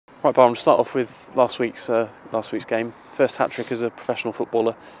Right, Byron, we'll start off with last week's game. First hat-trick as a professional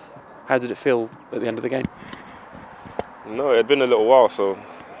footballer. How did it feel at the end of the game? No, it had been a little while, so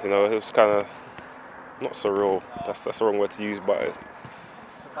it was kind of not surreal. That's the wrong word to use, but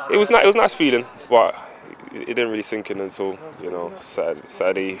it was nice. It was a nice feeling, but it didn't really sink in until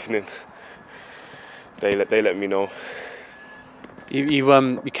Saturday evening. They let me know.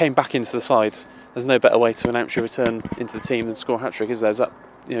 You came back into the side. There's no better way to announce your return into the team than score a hat-trick, is there? Is that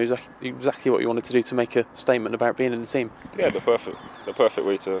exactly what you wanted to do to make a statement about being in the team? Yeah, the perfect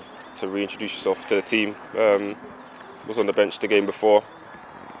way to reintroduce yourself to the team. Was on the bench the game before,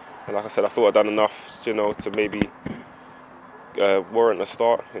 and like I said, I thought I'd done enough, to maybe warrant a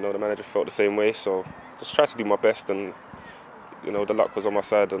start. The manager felt the same way, so just tried to do my best, and the luck was on my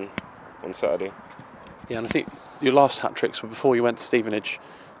side on Saturday. Yeah, and I think your last hat-tricks were before you went to Stevenage.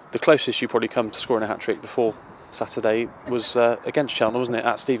 The closest you probably come to scoring a hat-trick before Saturday was against Cheltenham, wasn't it,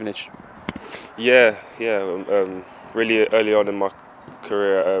 at Stevenage? Yeah. Really early on in my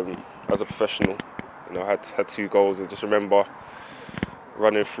career as a professional, I had 2 goals, and just remember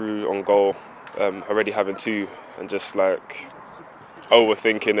running through on goal, already having 2, and just like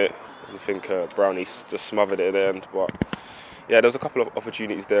overthinking it. I think Brownie just smothered it at the end, but yeah, there was a couple of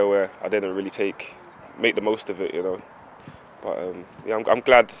opportunities there where I didn't really make the most of it, But yeah, I'm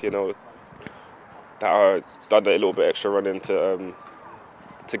glad, that I done a little bit extra running to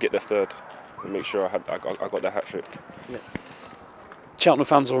get the third and make sure I got the hat trick. Yeah. Cheltenham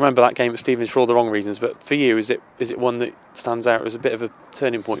fans will remember that game at Stevenage for all the wrong reasons, but for you, is it one that stands out as a bit of a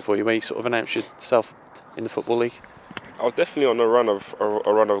turning point for you, where you sort of announced yourself in the Football League? I was definitely on a run of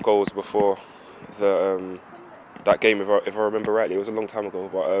goals before that game, if I remember rightly. It was a long time ago,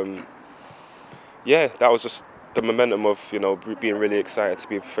 but yeah, that was just the momentum of being really excited to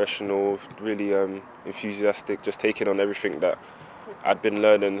be a professional, really enthusiastic, just taking on everything that I'd been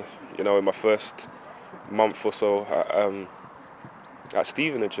learning, in my first month or so at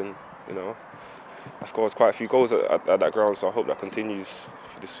Stevenage, and I scored quite a few goals at that ground, so I hope that continues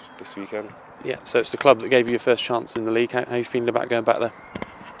for this weekend. Yeah, so it's the club that gave you your first chance in the league. How are you feeling about going back there?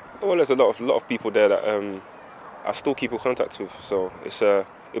 Well, there's a lot of people there that I still keep in contact with, so it'll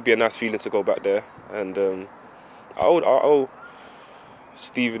be a nice feeling to go back there, and I owe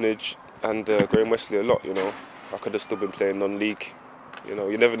Stevenage and Graham Wesley a lot. I could have still been playing non-league.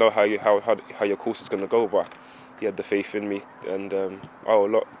 You never know how your course is going to go, but he had the faith in me, and I owe a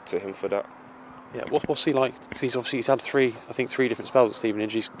lot to him for that. Yeah, what's he like? Because he's had 3 different spells at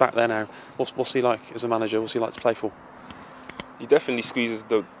Stevenage. He's back there now. What's he like as a manager? What's he like to play for? He definitely squeezes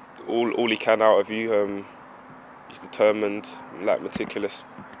all he can out of you. He's determined, meticulous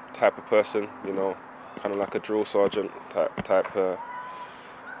type of person. Kind of like a drill sergeant type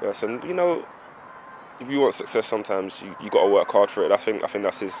person. If you want success, sometimes you got to work hard for it. I think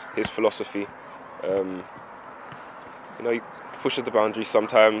that's his philosophy. He pushes the boundaries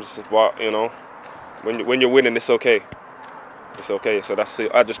sometimes, but when you're winning, it's okay. It's okay. So that's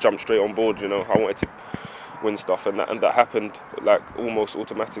it. I just jumped straight on board. I wanted to win stuff, and that happened like almost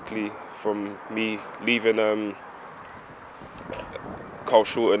automatically from me leaving Carl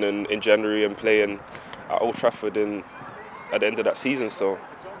Shorten in January and playing at Old Trafford at the end of that season. So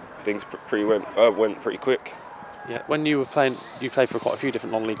things went pretty quick. Yeah, when you were playing, you played for quite a few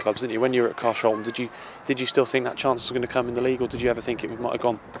different non-league clubs, didn't you? When you were at Carshalton, did you still think that chance was going to come in the league, or did you ever think it might have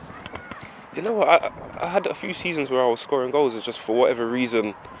gone? I had a few seasons where I was scoring goals, it's just for whatever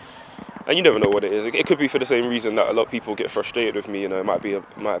reason, and you never know what it is. It could be for the same reason that a lot of people get frustrated with me. It might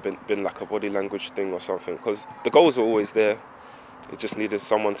have been like a body language thing or something, because the goals were always there. It just needed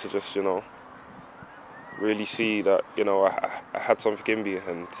someone to just really see that I had something in me,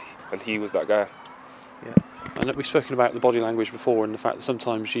 and he was that guy. Yeah, and we've spoken about the body language before, and the fact that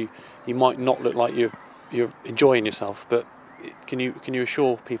sometimes you might not look like you're enjoying yourself, but can you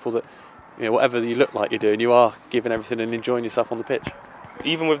assure people that whatever you look like you're doing, you are giving everything and enjoying yourself on the pitch?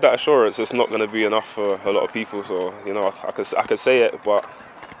 Even with that assurance, it's not going to be enough for a lot of people. So I could say it, but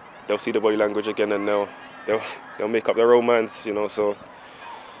they'll see the body language again, and they'll make up their own minds. So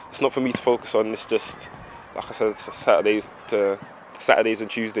it's not for me to focus on. It's just, like I said, Saturdays and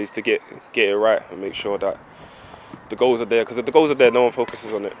Tuesdays to get it right and make sure that the goals are there. Because if the goals are there, no one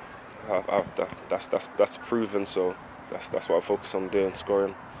focuses on it. That's proven. So that's what I focus on doing,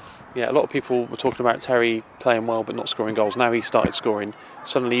 scoring. Yeah, a lot of people were talking about Terry playing well but not scoring goals. Now he's started scoring.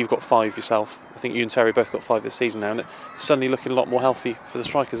 Suddenly you've got 5 yourself. I think you and Terry both got 5 this season now, and it's suddenly looking a lot more healthy for the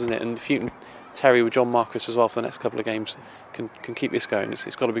strikers, isn't it? And if you and Terry with John Marquis as well for the next couple of games can keep this going,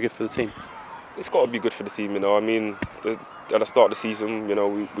 it's got to be good for the team. It's got to be good for the team, I mean, at the start of the season,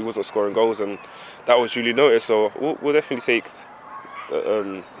 we wasn't scoring goals, and that was duly noticed. So we'll definitely take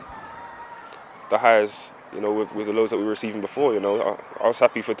the highs, you know, with the lows that we were receiving before. You know, I was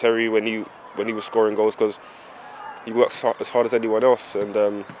happy for Terry when he was scoring goals, because he works as hard as anyone else,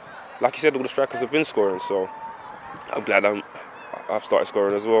 and like you said, all the strikers have been scoring. So I'm glad I've started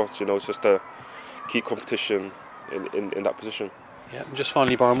scoring as well. You know, it's just to keep competition in that position. Yeah, and just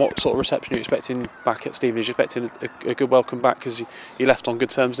finally, Byron, what sort of reception are you expecting back at Stevenage? You're expecting a good welcome back, because you left on good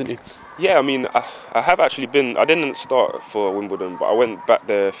terms, didn't you? Yeah, I mean, I have actually been. I didn't start for Wimbledon, but I went back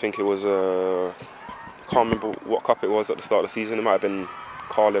there. I think it was can't remember what cup it was at the start of the season. It might have been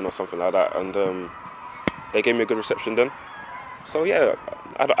Carlin or something like that, and they gave me a good reception then. So yeah,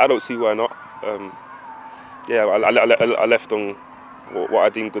 I don't see why not. Yeah, I left on what I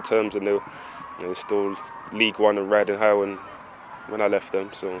deemed good terms, and they were still League One and riding high when I left them.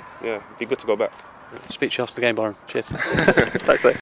 So yeah, it'd be good to go back. Speak to you after the game, Byron. Cheers. Thanks, mate.